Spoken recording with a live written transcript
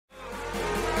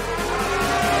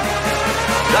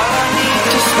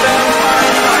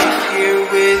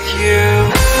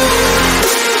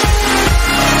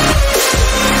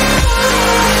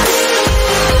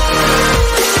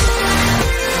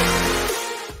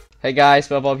Hey guys,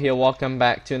 Papabob here, welcome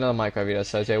back to another Minecraft video.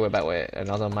 So today we're back with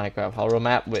another Minecraft horror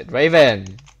map with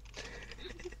Raven.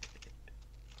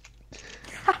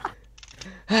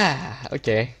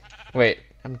 Okay, wait,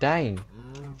 I'm dying.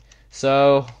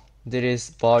 So, this is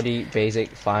body basic,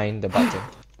 find the button.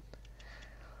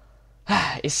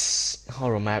 It's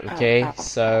horror map, okay,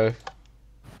 so...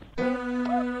 We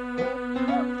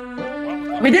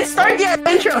didn't start the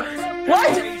intro!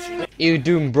 What? You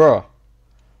doom, bro.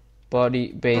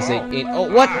 Body basic in. Oh,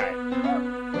 what?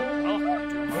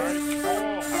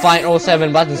 Find all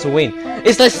 7 buttons to win.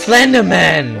 It's like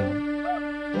Slenderman.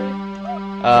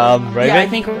 Raven? Yeah, I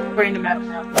think we're in the map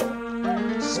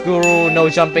now. School rule, no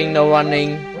jumping, no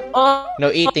running,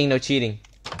 no eating, no cheating.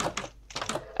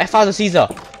 I found the Caesar.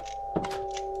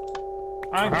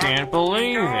 I can't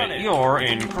believe it. You're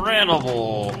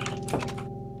incredible.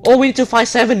 Oh, we need to find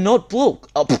 7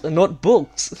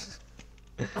 notebooks.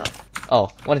 Oh,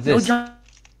 what is this? No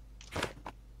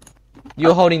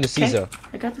You're holding the Caesar. Okay.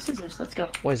 I got the scissors, let's go.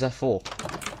 What is that for?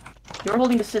 You're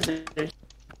holding the scissors.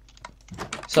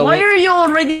 So why are you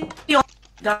already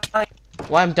dying?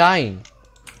 Why I'm dying?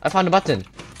 I found the button.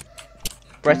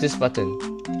 Press this button.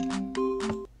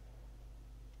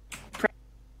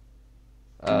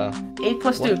 8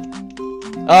 plus what? 2.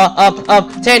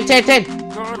 10. Good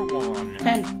one.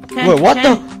 10. Wait, what 10.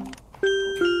 the?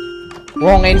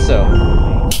 Wrong answer.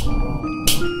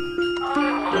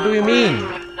 What do you mean?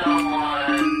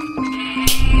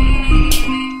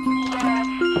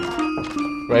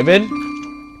 Raven?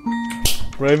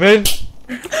 Raven?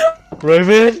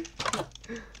 Raven?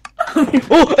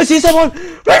 Oh, I see someone!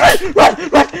 Raven! Run!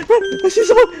 I see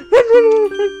someone! Run!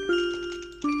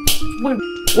 Wait,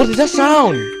 What is that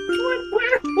sound?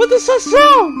 where? What is that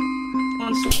sound?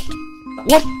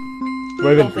 What?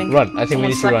 Raven, Something. run. I think we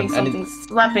need to run.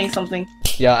 Slapping something.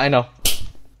 Yeah, I know.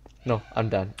 No, I'm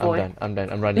done. I'm Boy. done. I'm We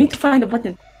running. need to find a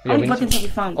button. Yeah, How we many need to- buttons have we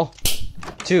found? Oh,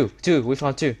 two. We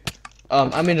found 2.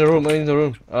 I'm in the room. boy,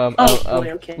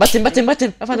 okay. Button. I found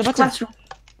the button. Classroom.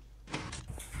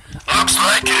 Looks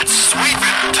like it's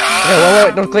sweeping time. Yeah,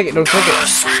 wait, don't click it.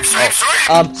 Sweep.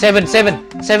 7. I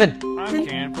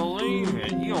can't believe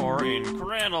it. You're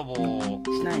incredible.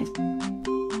 It's nice.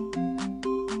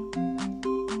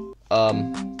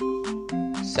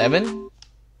 7?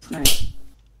 It's nice.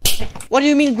 What do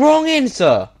you mean wrong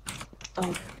answer?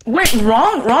 Oh. Wait,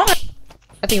 wrong?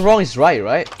 I think wrong is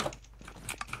right?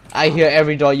 I hear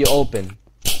every door you open.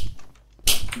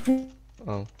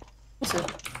 Oh.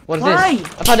 What is Why? this?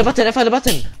 I found the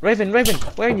button. Raven, where are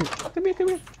you? Come here.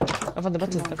 I found the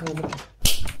button.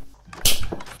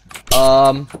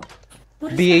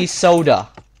 What is BA soda.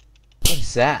 What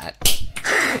is that?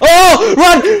 Oh,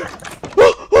 run!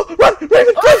 Run,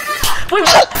 Raven, run! Wait,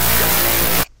 what?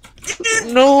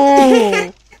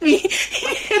 No! Me.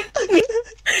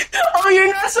 Oh,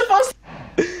 you're not supposed to.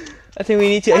 I think we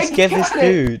need to I escape this got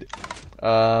it. dude.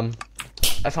 I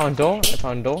found a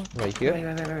door right here.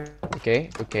 Wait.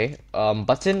 Okay.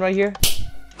 Button right here.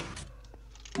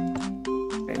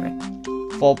 Wait.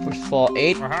 4 8.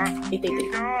 Eight.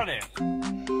 Got it.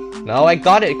 No, I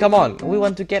got it. Come on. We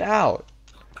want to get out.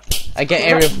 I get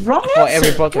every Wrong for every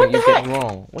answer. button What you the get heck?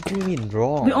 wrong. What do you mean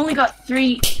wrong? We only got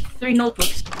three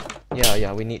notebooks.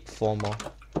 Yeah, we need 4 more.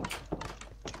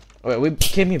 Wait, we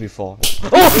came here before.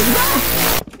 Oh!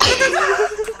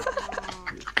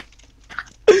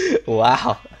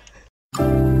 Wow.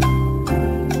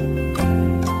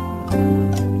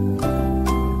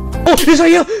 Oh, he's right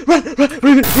here! Run!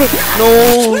 Raven, run! No!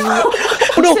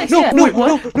 No! Wait,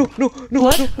 what? No!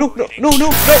 What? No!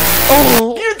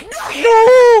 Oh!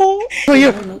 No! Right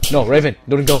here! No, Raven,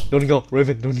 don't go!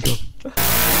 Raven, don't go!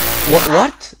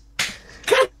 What?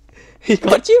 He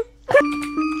got you?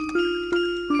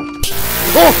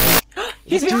 Oh!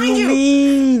 He's What do behind you you.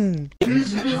 mean?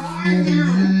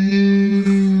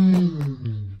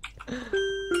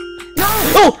 No!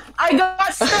 Oh! I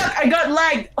got stuck. I got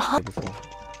lagged.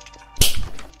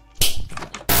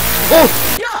 Oh!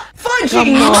 Yeah,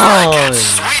 fudging. Come on!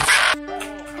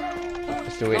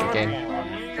 Let's do it again.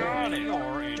 Got it.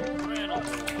 You're incredible.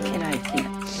 Can I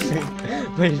see?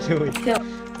 What are you doing?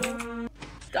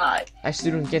 Die. I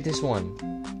still don't get this one.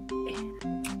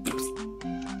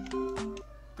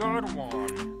 Good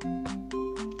one.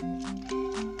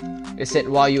 It said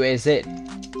while you exit,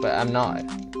 but I'm not.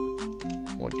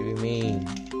 What do you mean?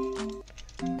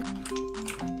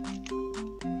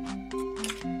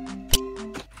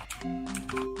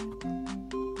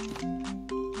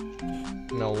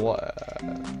 No, what?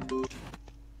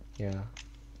 Yeah.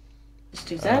 Let's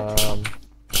do that.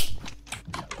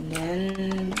 And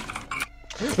then...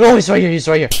 No, he's right here, he's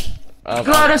right here.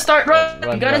 Gotta start running.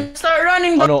 run, Gotta run. start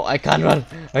running. Oh no, I can't run.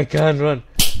 I can't run.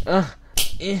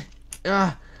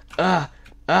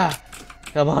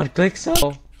 Come on, click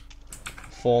so.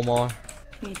 4 more.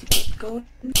 Need to keep going.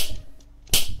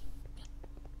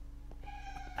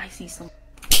 I see some.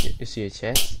 You see a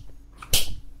chest?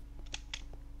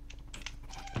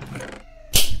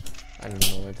 I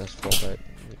don't know what that's for, but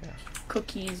yeah.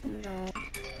 Cookies, no.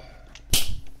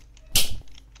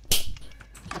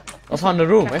 I found a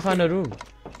room. I found a room.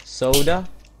 Soda.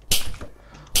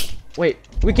 Wait,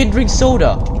 we can drink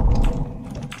soda.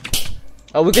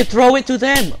 Oh, we can throw it to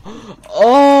them.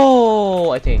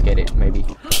 Oh, I think I get it. Maybe.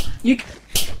 You.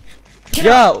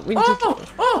 Yeah. We need to...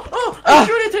 I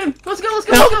shoot it to him. Let's go. Let's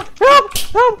go.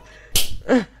 Let's go.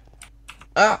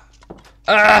 Help!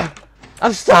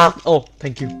 I'm stuck. Oh,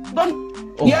 thank you.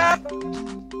 Oh. Yeah.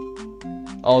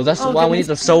 Oh, that's Oh, why we need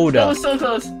the soda. That was so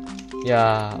close.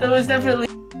 Yeah. That was definitely.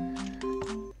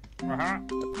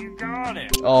 You got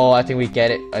it. Oh, I think we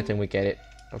get it. I think we get it.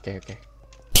 Okay, okay.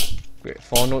 Wait,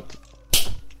 phone note.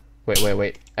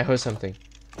 Wait. I heard something.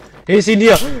 He's in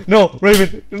here. No,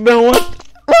 Raven. No, what?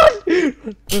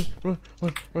 Run.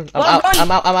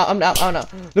 I'm out.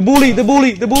 The bully.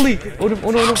 Oh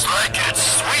no. Looks like it's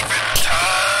sweeping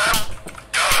time.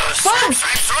 Gotta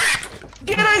sweep.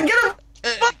 Get him.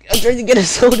 I'm trying to get a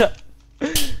soda.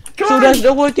 Soda's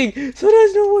not working.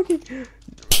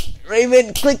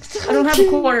 Raven, click something. I don't have a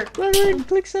quarter. Raven,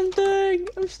 click something.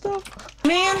 I'm stuck.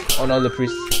 Man. Oh no, the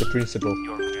principal.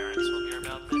 Your parents will hear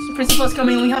about this. The principal's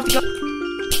coming. We have to go.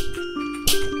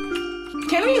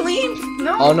 Can we leave?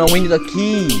 No. Oh no, we need a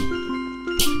key.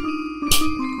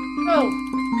 No.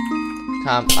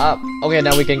 Time up. Okay,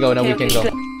 now we can go. Okay,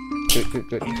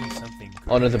 Good. Something.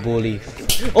 Oh no, the bully.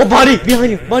 Oh, buddy,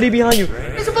 behind you.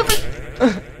 There's a puppet.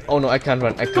 Oh no, I can't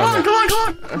run. Come on.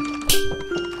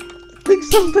 Click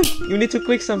something. You need to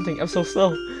click something. I'm so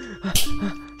slow.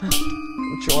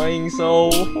 I'm trying so.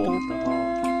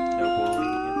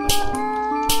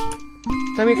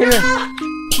 Come here.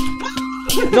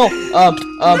 No.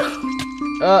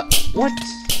 What?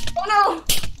 Oh no.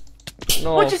 No.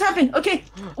 What just happened? Okay.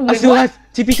 I'm still alive.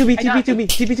 TP to me. I got it.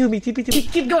 TP to me.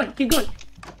 Keep going.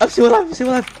 I'm still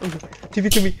alive. Okay. TP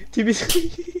to me.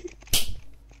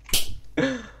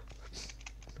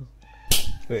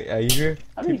 Wait, are you here?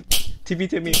 TP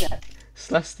to me.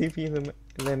 Slash TP and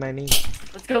then my name.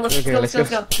 Let's go. Let's go.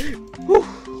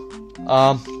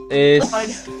 It's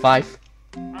 5.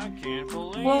 I can't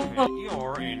believe Whoa. it.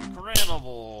 You're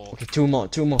incredible. Okay, 2 more.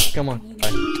 Come on.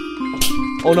 Bye.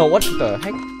 Oh no, what the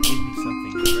heck?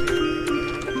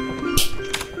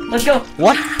 Let's go.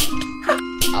 What?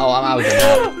 Oh, I'm out.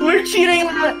 We're cheating.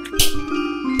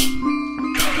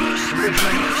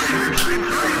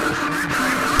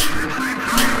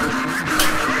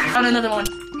 Found another one.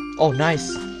 Oh,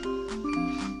 nice.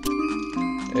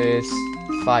 It's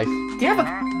 5. Do you have a?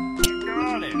 You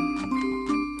got it.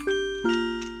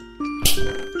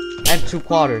 And 2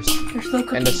 quarters. There's no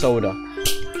cookies. And the soda.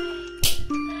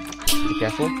 Be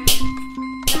careful.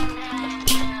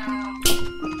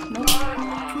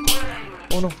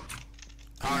 Oh no.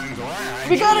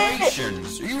 We got it.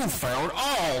 Congratulations, you found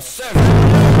all 7.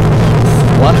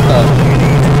 What the?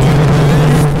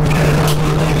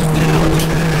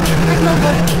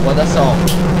 What that song?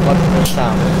 What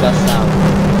sound? What's that sound?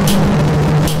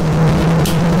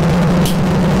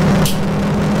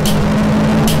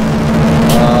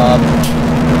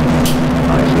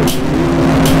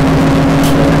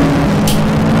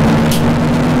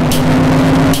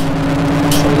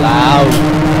 So loud.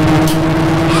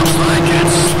 Looks like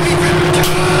it's sweeping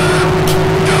time.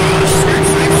 Gotta sweep.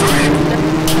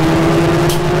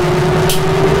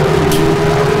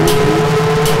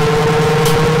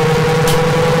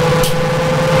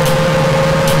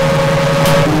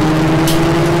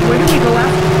 Where do we go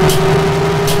after?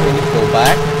 We need to go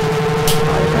back.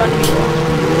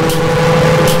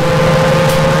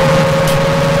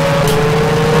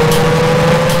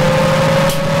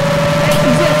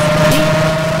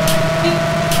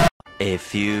 A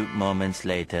few moments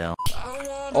later.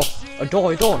 Oh, a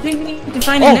door. I think we need to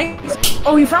find the next.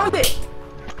 Oh, you found it.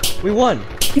 We won.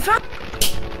 You found.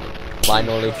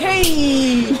 Finally.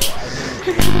 Hey.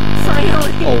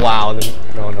 Finally. Oh wow.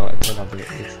 No, it turned out to be.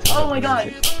 Oh my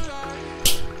god.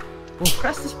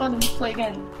 Press this button to play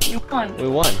again. You won. We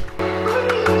won.